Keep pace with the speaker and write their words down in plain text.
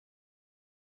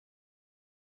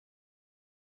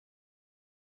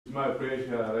my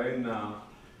pleasure right now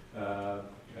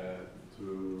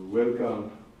to welcome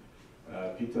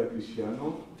Peter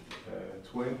Christiano.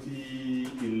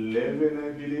 2011, I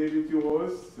believe it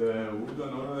was,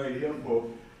 Woodland Honorary here for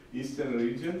Eastern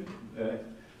Region.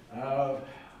 I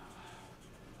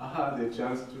had a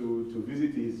chance to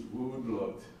visit his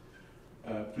woodlot.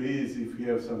 Please, if you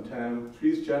have some time,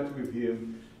 please chat with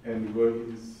him and go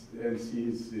and see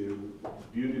his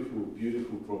beautiful,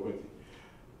 beautiful property.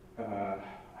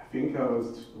 I think I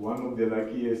was one of the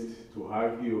luckiest to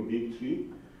hug your big tree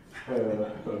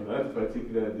on that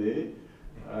particular day.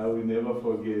 I will never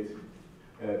forget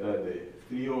that day.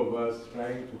 3 of us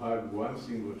trying to hug one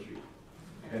single tree,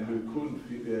 and we couldn't,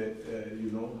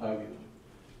 hug it.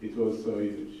 It was so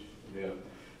huge. Yeah.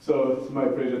 So it's my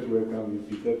pleasure to welcome you,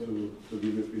 Peter, to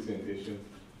give a presentation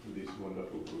to this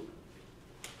wonderful group.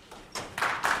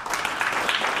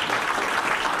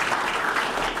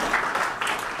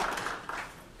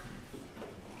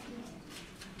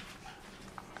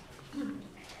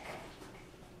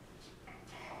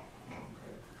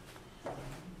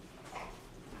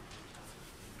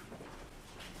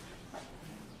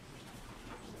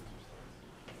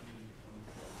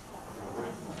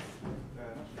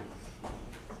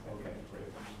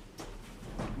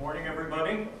 Morning,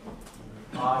 everybody.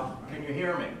 Can you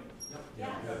hear me? Yes.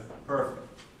 Perfect.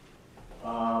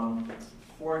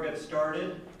 Before I get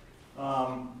started,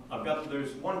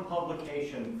 there's one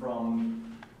publication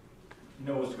from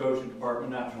Nova Scotia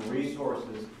Department of Natural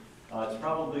Resources. It's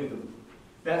probably the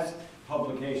best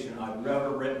publication I've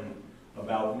ever written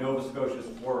about Nova Scotia's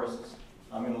forests.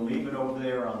 I'm going to leave it over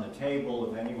there on the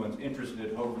table if anyone's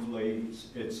interested. Hopefully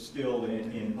it's still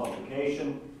in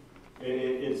publication.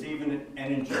 It's even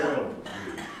an enjoyable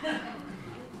read.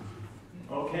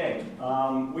 Okay,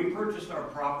 we purchased our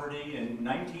property in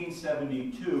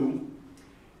 1972.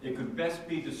 It could best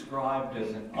be described as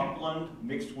an upland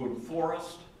mixed wood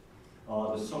forest.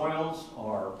 The soils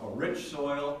are a rich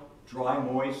soil, dry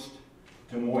moist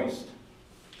to moist.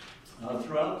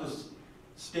 Throughout this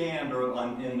stand or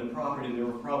in the property, there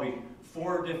were probably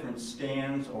 4 different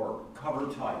stands or cover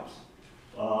types.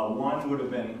 One would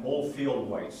have been old field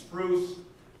white spruce.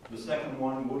 The second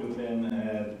one would have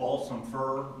been balsam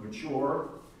fir, mature.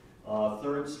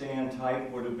 Third stand type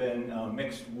would have been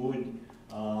mixed wood,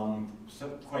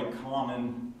 quite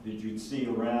common that you'd see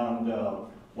around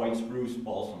white spruce,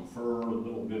 balsam fir, a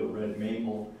little bit of red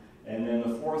maple. And then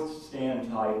the fourth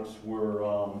stand types were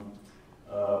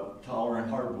tolerant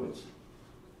hardwoods.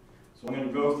 So I'm going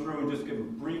to go through and just give a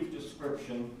brief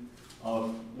description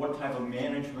of what type of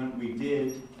management we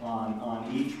did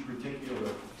on each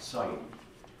particular site.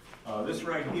 This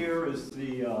right here is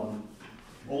the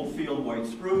old field white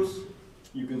spruce.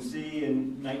 You can see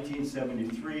in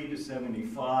 1973 to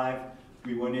 75,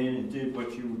 we went in and did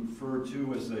what you refer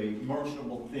to as a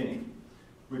marshable thinning.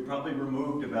 We probably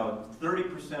removed about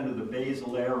 30% of the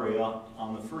basal area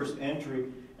on the first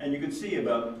entry, and you can see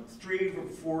about 3 or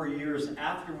 4 years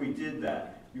after we did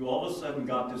that, you all of a sudden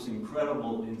got this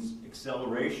incredible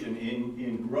acceleration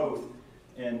in growth,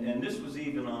 and this was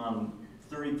even on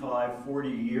 35,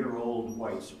 40-year-old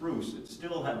white spruce. It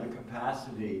still had the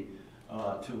capacity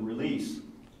to release.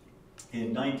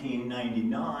 In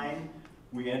 1999,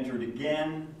 we entered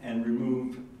again and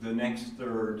removed the next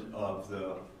third of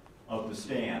the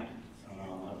stand.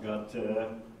 I've got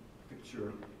a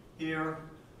picture here.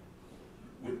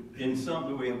 We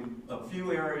have a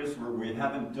few areas where we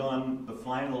haven't done the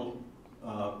final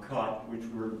cut, which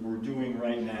we're doing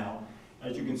right now.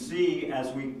 As you can see,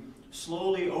 as we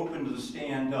slowly opened the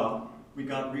stand up, we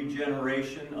got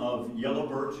regeneration of yellow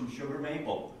birch and sugar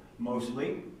maple,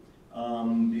 mostly.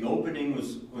 The opening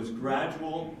was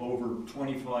gradual over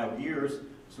 25 years,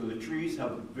 so the trees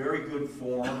have very good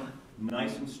form,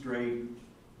 nice and straight,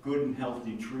 good and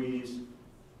healthy trees.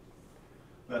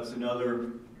 That's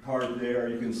another part there.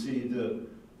 You can see the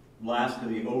last of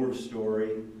the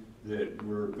overstory that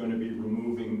we're going to be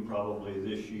removing probably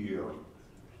this year.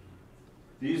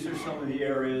 These are some of the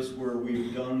areas where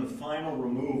we've done the final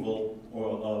removal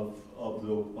of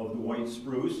the white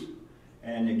spruce.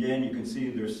 And again, you can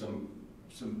see there's some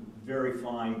very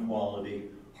fine quality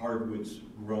hardwoods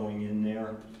growing in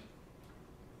there.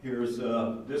 Here's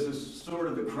this is sort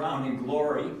of the crowning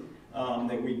glory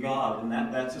that we got, and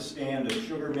that's a stand of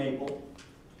sugar maple.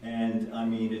 And I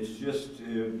mean, it's just,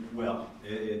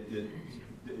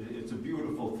 it's a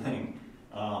beautiful thing.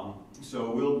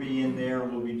 So we'll be in there,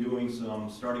 we'll be doing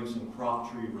starting some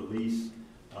crop tree release,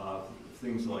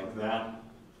 things like that.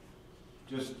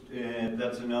 Just,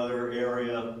 that's another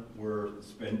area where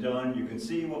it's been done. You can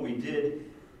see what we did.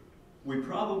 We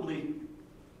probably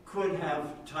could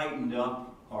have tightened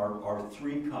up are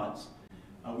 3 cuts.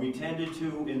 We tended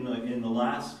to,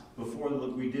 before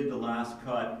we did the last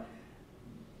cut,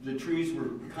 the trees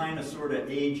were kind of sort of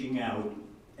aging out,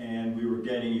 and we were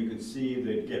getting, you could see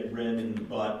they'd get red in the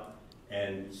butt,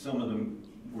 and some of them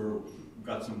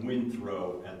got some wind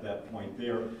throw at that point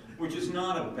there, which is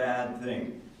not a bad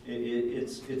thing.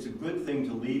 It's a good thing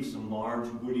to leave some large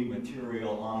woody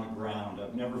material on the ground.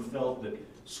 I've never felt that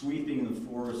sweeping the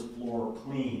forest floor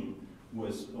clean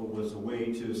was a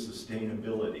way to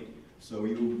sustainability. So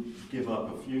you give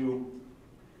up a few.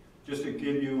 Just to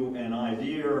give you an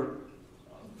idea of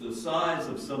the size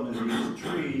of some of these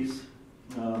trees,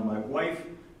 my wife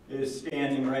is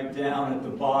standing right down at the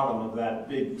bottom of that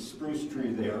big spruce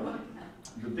tree there.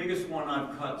 The biggest one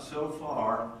I've cut so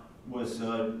far was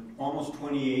almost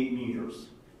 28 meters.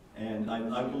 And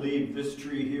I believe this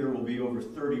tree here will be over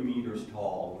 30 meters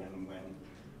tall when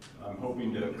I'm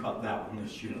hoping to cut that one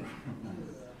this year.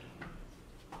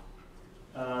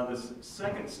 The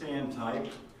second stand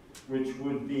type, which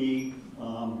would be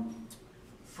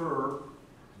fir,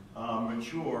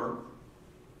 mature,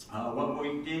 what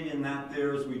we did in that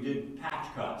there is we did patch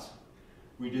cuts.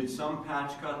 We did some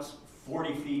patch cuts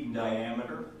 40 feet in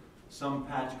diameter, some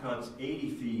patch cuts 80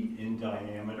 feet in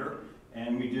diameter,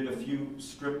 and we did a few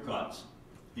strip cuts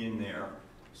in there.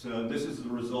 So this is the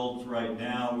results right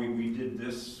now. We did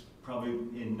this probably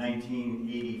in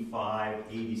 1985,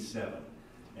 87.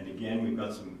 And again, we've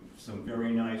got some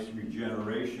very nice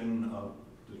regeneration of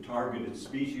the targeted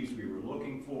species we were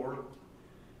looking for.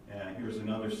 Here's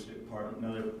another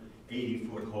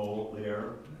 80-foot hole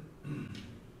there.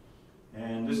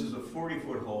 And this is a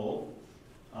 40-foot hole.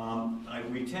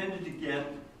 We tended to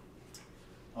get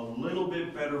a little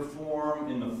bit better form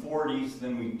in the 40s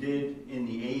than we did in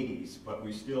the 80s, but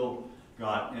we still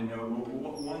got, and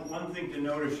one thing to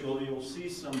notice, you'll see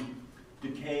some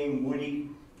decaying woody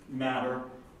matter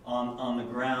on the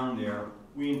ground there.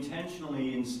 We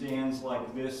intentionally, in stands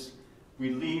like this,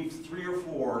 we leave 3 or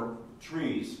 4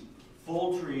 trees,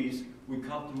 full trees, we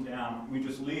cut them down, we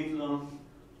just leave them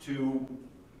to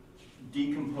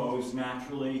decompose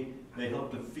naturally. They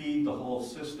help to feed the whole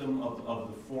system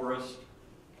of the forest.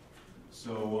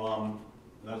 So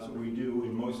that's what we do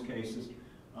in most cases.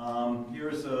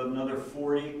 Here's another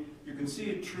 40. You can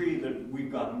see a tree that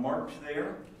we've got marked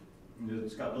there.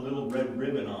 It's got a little red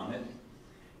ribbon on it.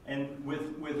 And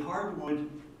with hardwood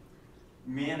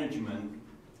management,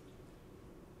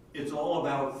 it's all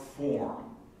about form.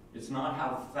 It's not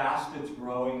how fast it's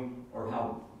growing or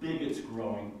how big it's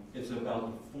growing. It's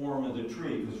about the form of the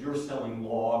tree, because you're selling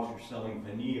logs, you're selling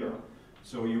veneer.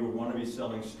 So you would want to be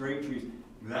selling straight trees.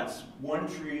 That's one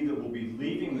tree that will be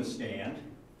leaving the stand.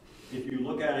 If you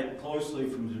look at it closely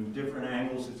from some different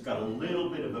angles, it's got a little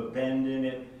bit of a bend in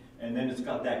it, and then it's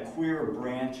got that queer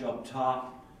branch up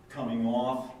top coming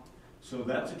off. So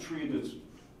that's a tree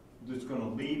that's going to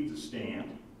leave the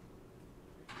stand.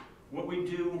 What we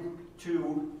do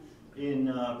too in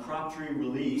crop tree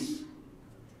release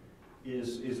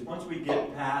is once we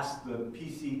get past the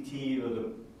PCT or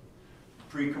the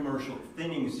pre-commercial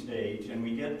thinning stage, and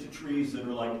we get to trees that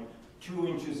are like 2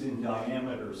 inches in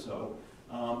diameter or so,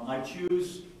 I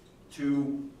choose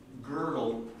to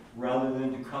girdle rather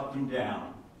than to cut them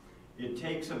down. It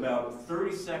takes about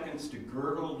 30 seconds to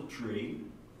girdle the tree,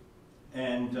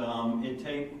 and there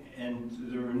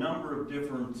are a number of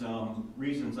different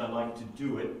reasons I like to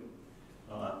do it.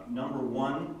 Number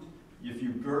one, if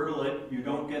you girdle it, you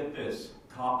don't get this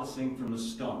coppicing from the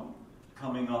stump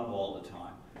coming up all the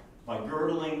time. By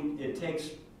girdling, it takes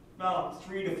about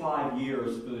 3 to 5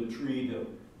 years for the tree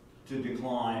to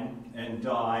decline and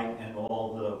die and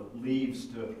all the leaves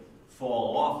to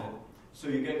fall off it. So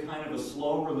you get kind of a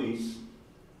slow release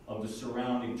of the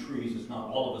surrounding trees. It's not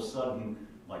all of a sudden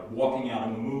like walking out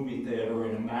of a movie theater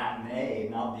in a matinee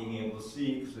and not being able to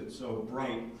see because it's so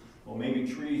bright. Well, maybe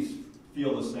trees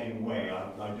feel the same way.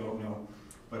 I don't know.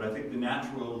 But I think the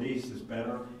natural release is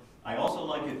better. I also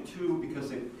like it too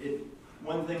because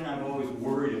one thing I'm always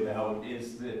worried about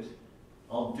is that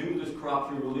I'll do this crop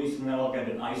tree release and then I'll get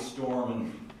an ice storm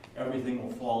and everything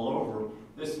will fall over.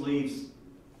 This leaves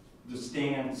the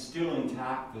stand still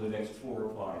intact for the next 4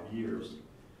 or 5 years.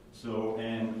 So,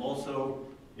 and also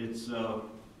it's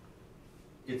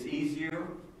easier.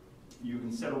 You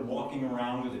instead of walking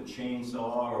around with a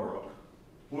chainsaw or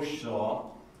a bush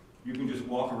saw, you can just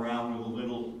walk around with a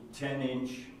little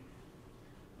 10-inch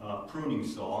pruning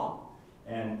saw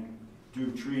and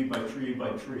do tree by tree by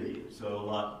tree, so a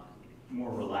lot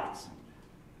more relaxing.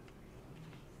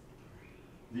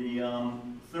 The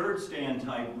third stand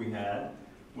type we had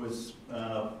was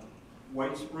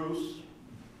white spruce,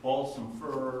 balsam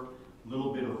fir, a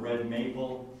little bit of red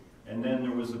maple. And then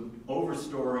there was an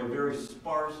overstory, a very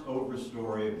sparse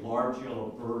overstory of large yellow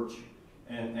birch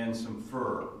and some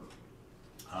fir.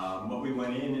 What we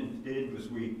went in and did was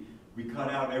we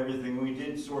cut out everything. We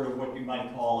did sort of what you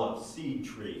might call a seed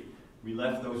tree. We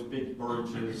left those big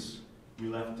birches, we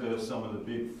left some of the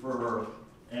big fir,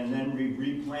 and then we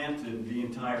replanted the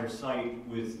entire site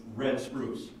with red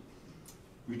spruce.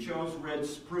 We chose red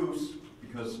spruce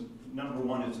because, number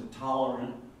one, it's a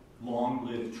tolerant,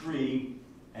 long-lived tree,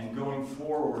 and going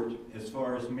forward, as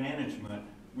far as management,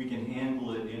 we can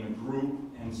handle it in a group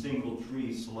and single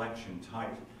tree selection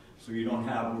type. So you don't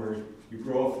have where you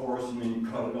grow a forest and then you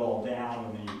cut it all down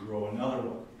and then you grow another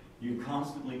one. You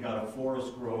constantly got a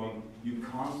forest growing, you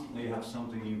constantly have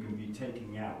something you can be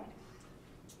taking out.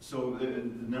 So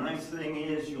the nice thing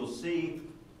is, you'll see,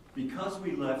 because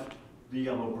we left the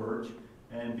yellow birch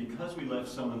and because we left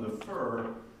some of the fir,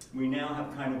 we now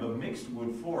have kind of a mixed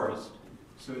wood forest.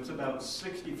 So it's about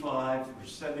 65 or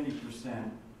 70%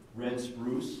 red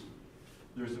spruce.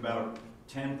 There's about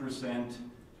 10%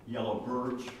 yellow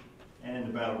birch and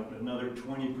about another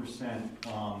 20%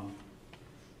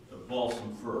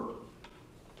 balsam fir.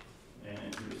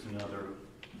 And here's another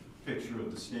picture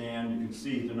of the stand. You can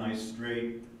see the nice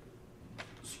straight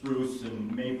spruce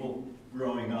and maple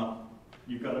growing up.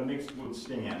 You've got a mixed wood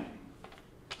stand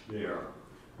there.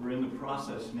 We're in the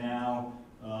process now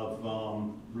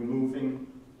of removing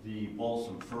the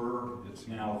balsam fir. It's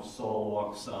now saw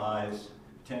log size,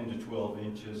 10 to 12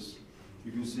 inches.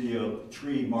 You can see a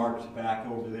tree marked back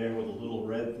over there with a little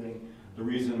red thing. The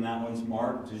reason that one's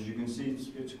marked is you can see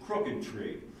it's a crooked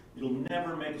tree. It'll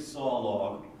never make a saw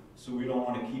log, so we don't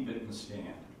want to keep it in the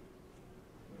stand.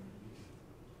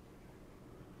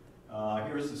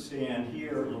 Here's the stand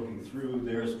here, looking through.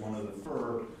 There's one of the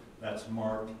fir that's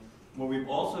marked. What we've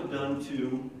also done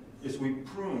too is we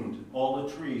pruned all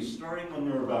the trees, starting when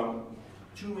they're about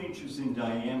 2 inches in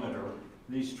diameter.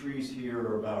 These trees here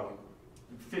are about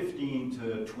 15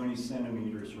 to 20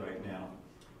 centimeters right now.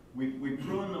 We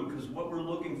prune them because what we're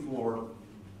looking for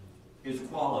is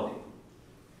quality.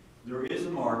 There is a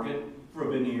market for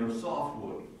veneer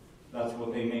softwood. That's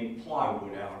what they make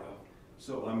plywood out of.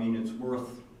 So, I mean, it's worth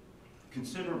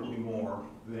considerably more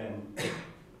than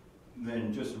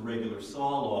just a regular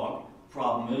saw log.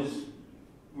 Problem is,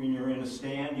 when you're in a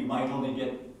stand, you might only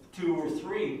get 2 or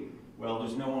 3. Well,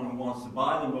 there's no one who wants to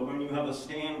buy them, but when you have a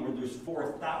stand where there's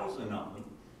 4,000 of them,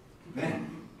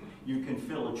 then you can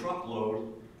fill a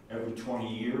truckload every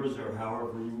 20 years or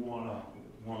however you want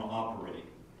to operate.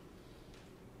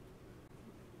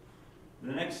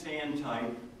 The next stand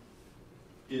type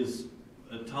is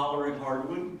a tolerant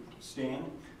hardwood stand.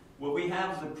 What we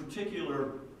have is a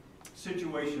particular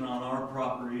situation on our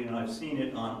property, and I've seen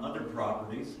it on other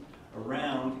properties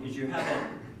around, is you have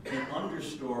an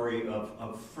understory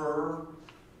of fir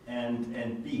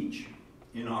and beech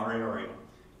in our area.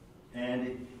 And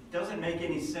it doesn't make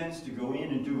any sense to go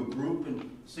in and do a group and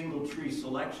single tree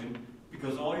selection,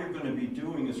 because all you're going to be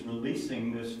doing is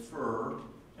releasing this fir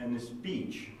and this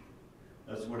beech.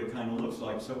 That's what it kind of looks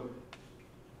like. So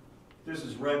this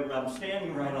is right, I'm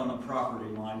standing right on the property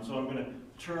line, so I'm going to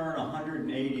turn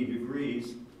 180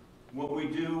 degrees. What we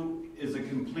do is a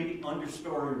complete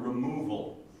understory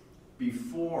removal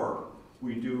before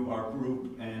we do our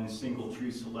group and single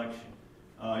tree selection.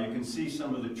 You can see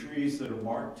some of the trees that are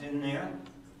marked in there.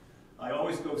 I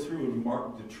always go through and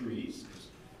mark the trees.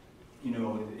 You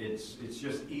know, it's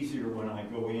just easier when I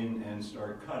go in and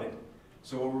start cutting.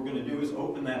 So what we're going to do is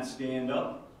open that stand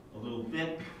up a little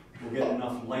bit. We'll get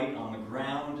enough light on the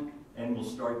ground, and we'll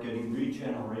start getting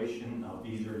regeneration of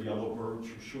either yellow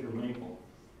birch or sugar maple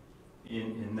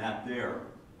in that there.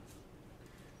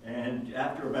 And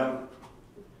after about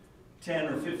 10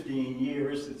 or 15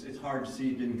 years, it's hard to see,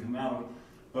 it didn't come out,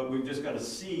 but we've just got a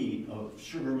seed of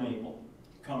sugar maple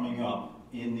coming up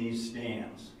in these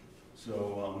stands.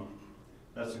 So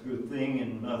that's a good thing.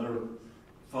 In another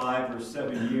 5 or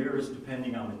 7 years,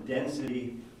 depending on the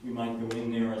density, we might go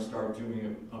in there and start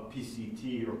doing a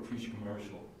PCT or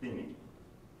pre-commercial thinning.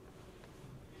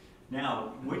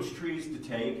 Now, which trees to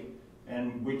take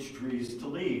and which trees to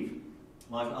leave?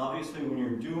 Like obviously when you're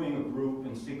doing a group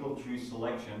and single tree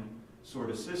selection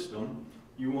sort of system,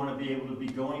 you want to be able to be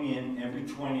going in every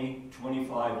 20,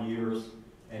 25 years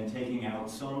and taking out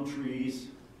some trees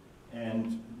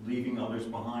and leaving others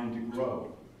behind to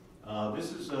grow.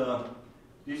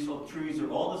 These trees are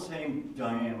all the same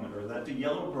diameter. That's a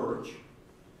yellow birch,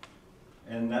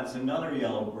 and that's another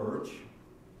yellow birch,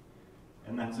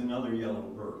 and that's another yellow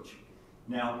birch.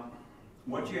 Now,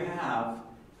 what you have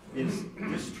is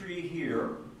this tree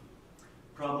here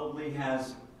probably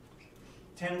has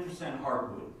 10%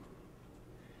 hardwood.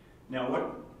 Now,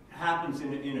 what happens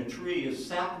in a tree is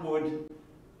sapwood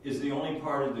is the only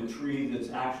part of the tree that's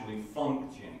actually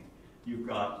functioning. You've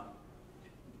got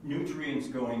nutrients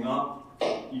going up,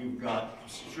 you've got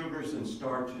sugars and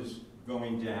starches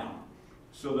going down.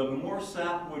 So the more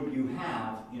sapwood you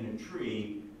have in a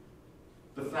tree,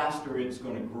 the faster it's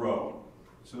going to grow.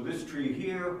 So this tree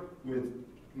here with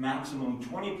maximum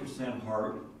 20%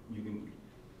 heart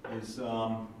is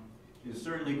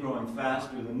certainly growing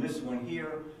faster than this one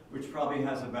here, which probably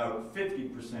has about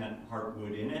 50%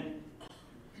 heartwood in it.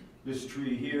 This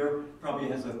tree here probably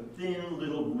has a thin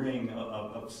little ring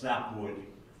of sapwood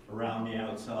around the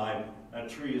outside. That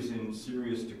tree is in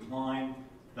serious decline.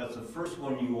 That's the first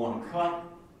one you want to cut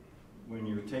when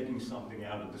you're taking something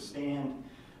out of the stand.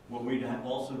 What we'd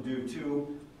also do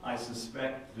too, I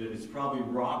suspect that it's probably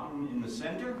rotten in the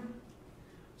center.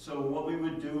 So what we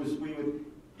would do is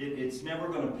it's never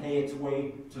going to pay its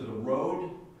way to the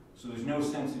road, so there's no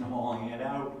sense in hauling it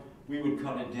out. We would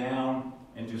cut it down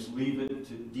and just leave it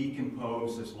to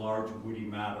decompose as large woody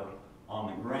matter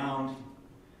on the ground.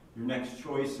 Your next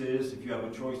choice is, if you have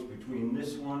a choice between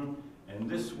this one and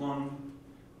this one,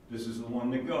 this is the one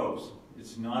that goes.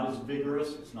 It's not as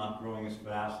vigorous, it's not growing as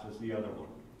fast as the other one.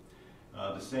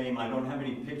 The same, I don't have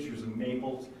any pictures of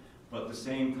maples, but the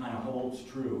same kind of holds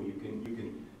true.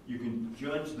 You can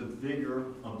judge the vigor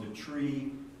of the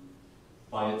tree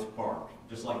by its bark.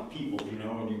 Just like people, you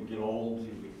know, when you get old,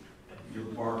 your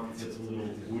bark gets a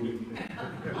little woody.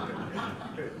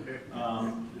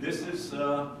 This is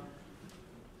some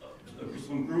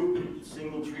group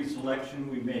single tree selection.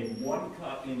 We made one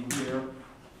cut in here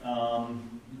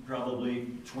probably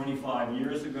 25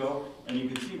 years ago, and you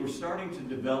can see we're starting to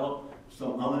develop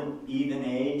some uneven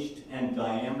aged and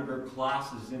diameter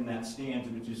classes in that stand,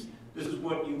 which is, this is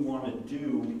what you want to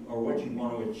do or what you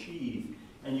want to achieve.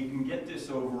 And you can get this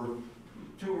over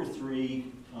 2 or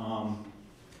 3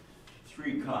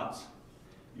 cuts.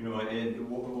 You know,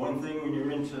 one thing when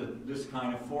you're into this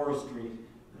kind of forestry,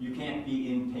 you can't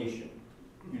be impatient.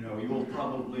 You know, you will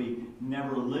probably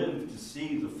never live to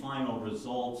see the final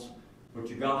results, but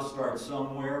you got to start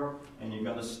somewhere, and you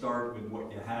got to start with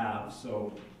what you have.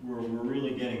 So we're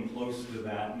really getting close to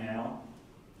that now.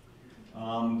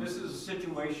 This is a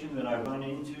situation that I've run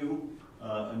into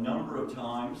a number of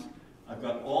times. I've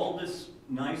got all this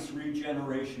nice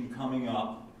regeneration coming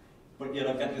up, but yet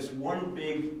I've got this one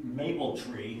big maple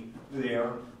tree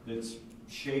there that's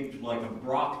shaped like a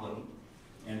broccoli,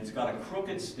 and it's got a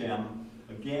crooked stem.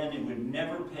 Again, it would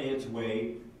never pay its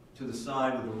way to the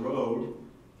side of the road,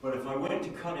 but if I went to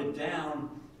cut it down,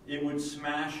 it would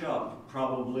smash up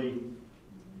probably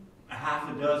a half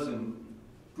a dozen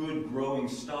good growing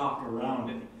stock around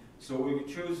it. So what we've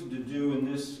chosen to do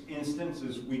in this instance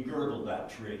is we girdle that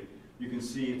tree. You can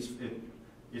see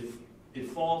it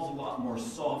falls a lot more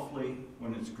softly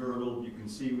when it's girdled. You can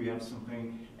see we have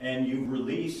something, and you've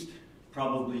released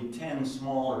probably 10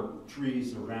 smaller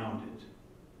trees around it.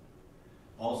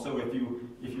 Also, if you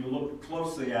look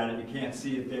closely at it, you can't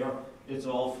see it there. It's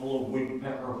all full of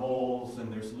woodpecker holes,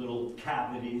 and there's little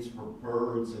cavities for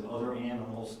birds and other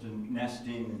animals to nest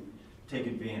in and take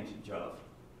advantage of.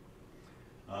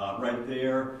 Right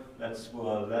there, that's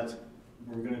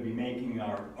we're going to be making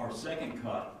our second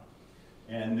cut.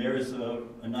 And there's a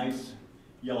nice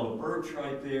yellow birch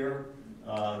right there.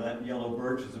 That yellow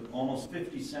birch is almost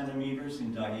 50 centimeters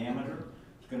in diameter.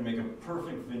 It's going to make a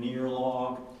perfect veneer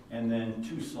log, and then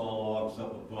 2 saw logs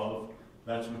up above.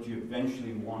 That's what you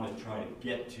eventually want to try to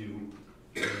get to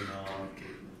in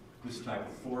this type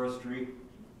of forestry.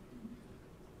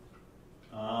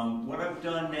 What I've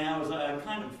done now is I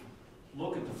kind of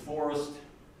look at the forest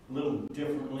a little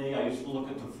differently. I used to look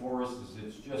at the forest as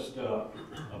it's just a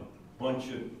bunch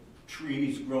of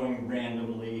trees growing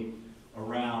randomly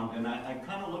around, and I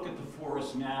kind of look at the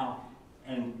forest now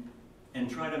and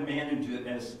try to manage it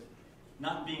as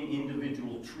not being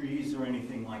individual trees or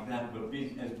anything like that, but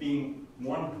as being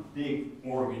one big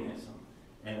organism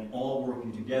and all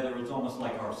working together. It's almost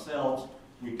like ourselves.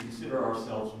 We consider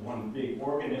ourselves one big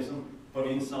organism, but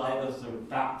inside us are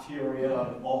bacteria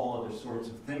and all other sorts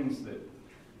of things that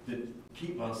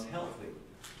keep us healthy.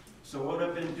 So what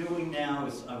I've been doing now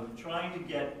is I'm trying to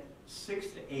get 6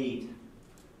 to 8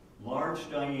 large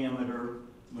diameter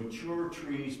mature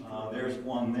trees. There's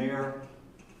one there.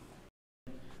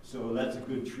 So that's a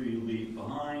good tree to leave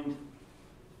behind.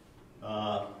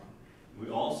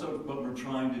 What we're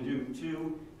trying to do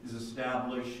too is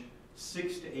establish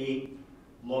 6 to 8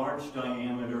 large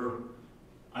diameter,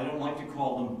 I don't like to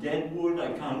call them dead wood,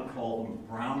 I kind of call them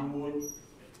brown wood,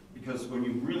 because when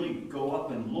you really go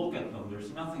up and look at them,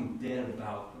 there's nothing dead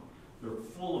about them. They're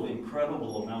full of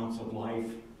incredible amounts of life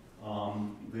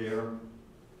there.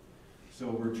 So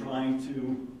we're trying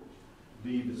to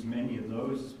leave as many of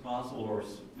those as possible, or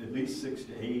at least 6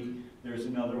 to 8. There's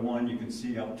another one you can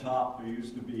see up top. There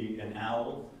used to be an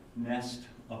owl nest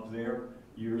up there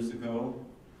years ago.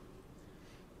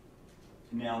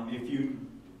 Now, if you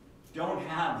don't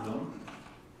have them,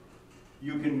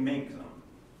 you can make them.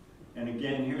 And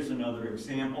again, here's another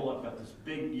example. I've got this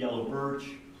big yellow birch.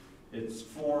 Its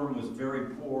form was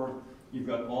very poor. You've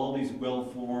got all these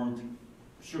well-formed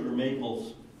sugar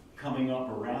maples coming up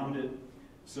around it.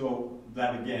 So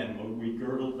that again, when we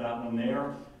girdled that one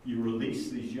there, you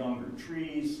release these younger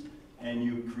trees and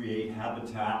you create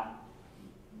habitat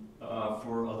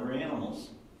for other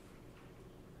animals.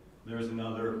 There's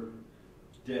another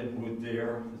dead wood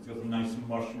there. It's got nice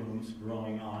mushrooms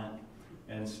growing on it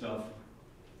and stuff.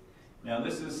 Now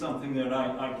this is something that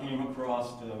I came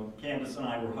across. Candace and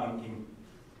I were hiking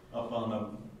up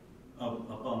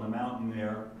on the mountain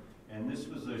there, and this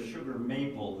was a sugar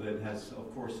maple that has,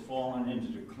 of course, fallen into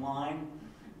decline.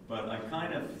 But I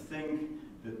kind of think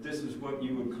that this is what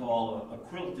you would call a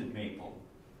quilted maple.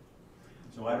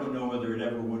 So I don't know whether it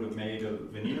ever would have made a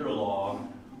veneer log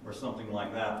or something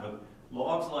like that, but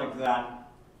logs like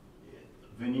that,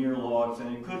 veneer logs,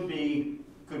 and it could be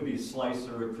a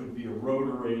slicer, it could be a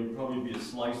rotary, it'd probably be a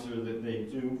slicer that they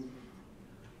do.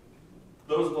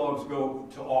 Those logs go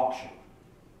to auction,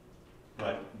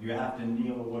 but you have to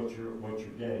know what you're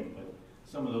getting. But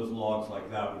some of those logs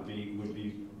like that would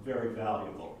be very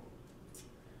valuable.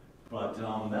 But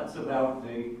that's about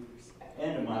the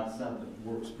end of my, that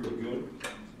works pretty good.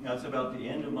 That's about the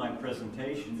end of my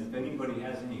presentation. If anybody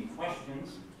has any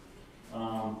questions,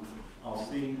 I'll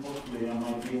see, hopefully I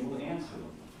might be able to answer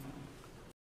them.